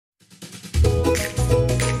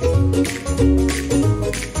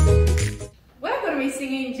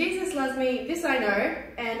Loves Me, This I Know,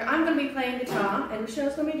 and I'm going to be playing guitar and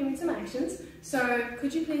Rochelle's going to be doing some actions. So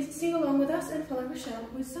could you please sing along with us and follow Rochelle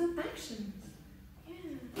with some actions?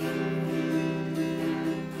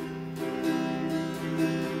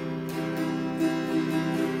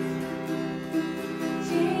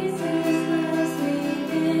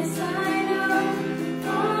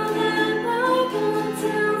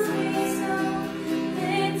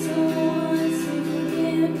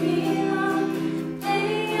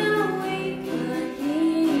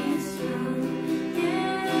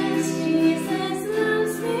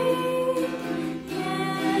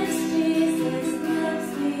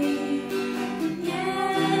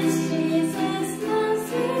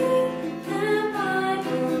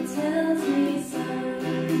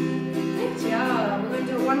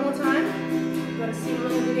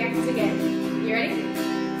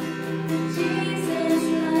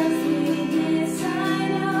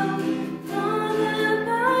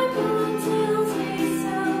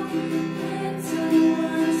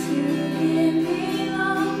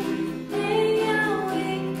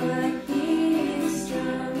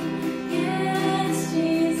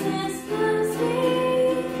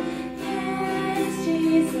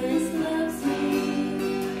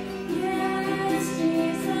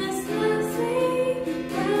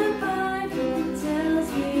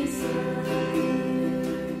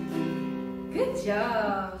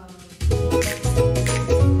 Yeah.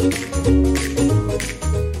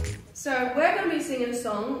 So we're going to be singing a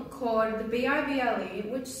song called the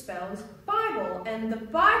Bible, which spells Bible, and the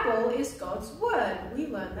Bible is God's Word. We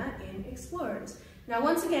learned that in Explorers. Now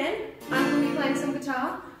once again, I'm going to be playing some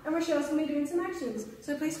guitar and Rochelle's going to be doing some actions.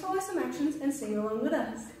 So please follow some actions and sing along with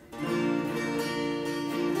us.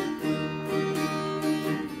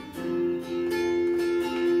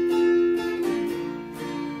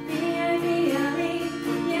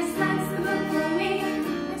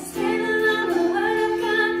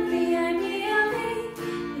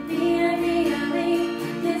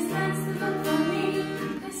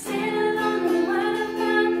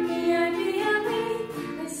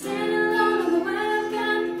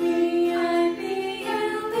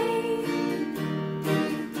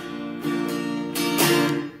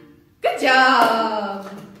 Good job!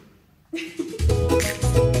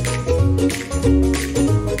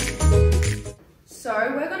 So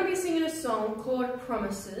we're going to be singing a song called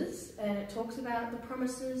Promises, and it talks about the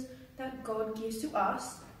promises that God gives to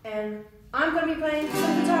us, and I'm going to be playing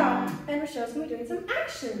some guitar and Rochelle's going to be doing some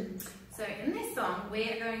actions. So in this song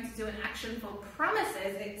we are going to do an action for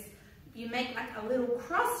promises. You make like a little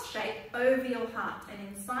cross shape over your heart, and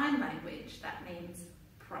in sign language that means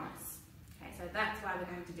promise. Okay, so that's why we're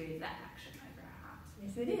going to do that action over our heart.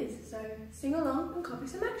 Yes it is, so sing along and copy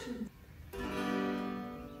some actions.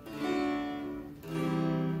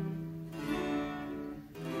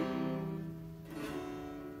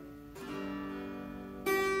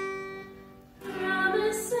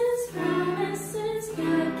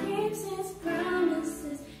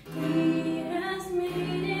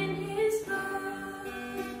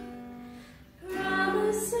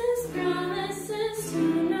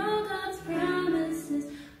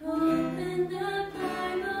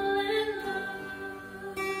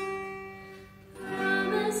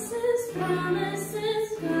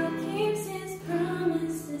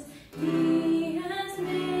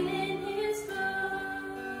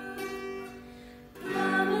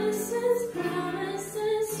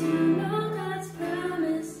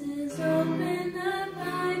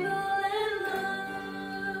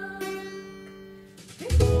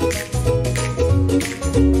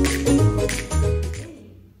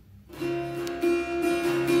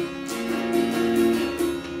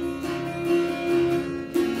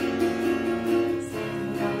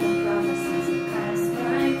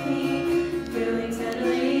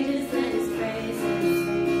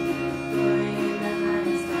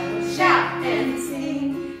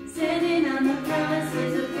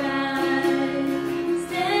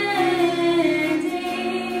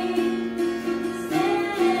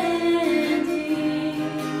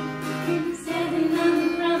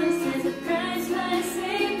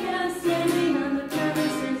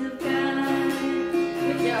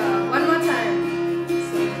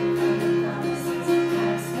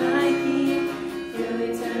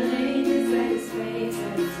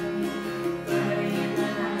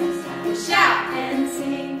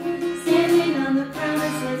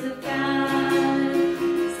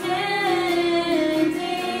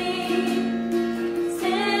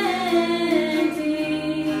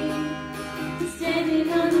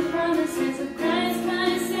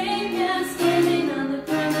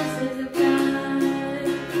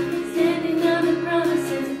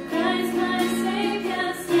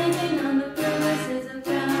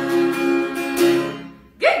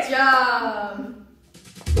 job.